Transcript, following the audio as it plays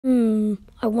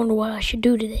I wonder what I should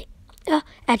do today.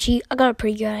 Actually, I got a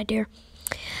pretty good idea.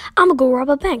 I'm gonna go rob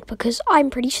a bank because I'm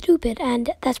pretty stupid and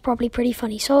that's probably pretty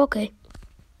funny, so okay.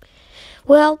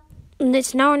 Well,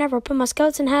 it's now or never. Put my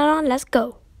skeleton hat on, let's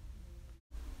go.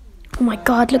 Oh my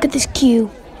god, look at this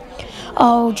queue.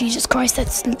 Oh, Jesus Christ,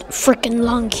 that's a freaking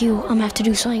long queue. I'm gonna have to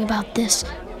do something about this.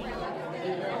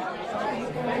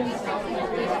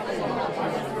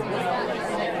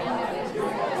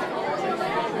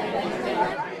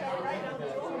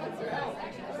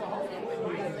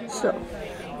 So,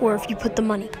 where if you put the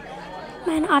money?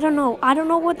 Man, I don't know. I don't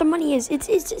know what the money is. It's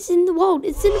in the vault.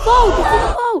 It's in the vault. It's in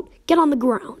the vault. Get on the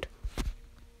ground.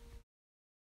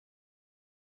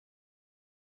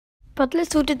 But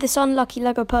little did this unlucky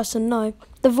Lego person know,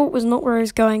 the vault was not where he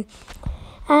was going.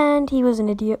 And he was an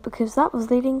idiot because that was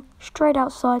leading straight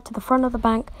outside to the front of the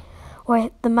bank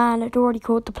where the man had already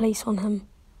called the police on him.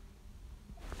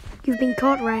 You've been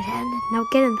caught red-handed. Now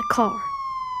get in the car.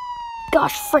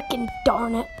 Gosh frickin'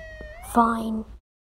 darn it. Fine.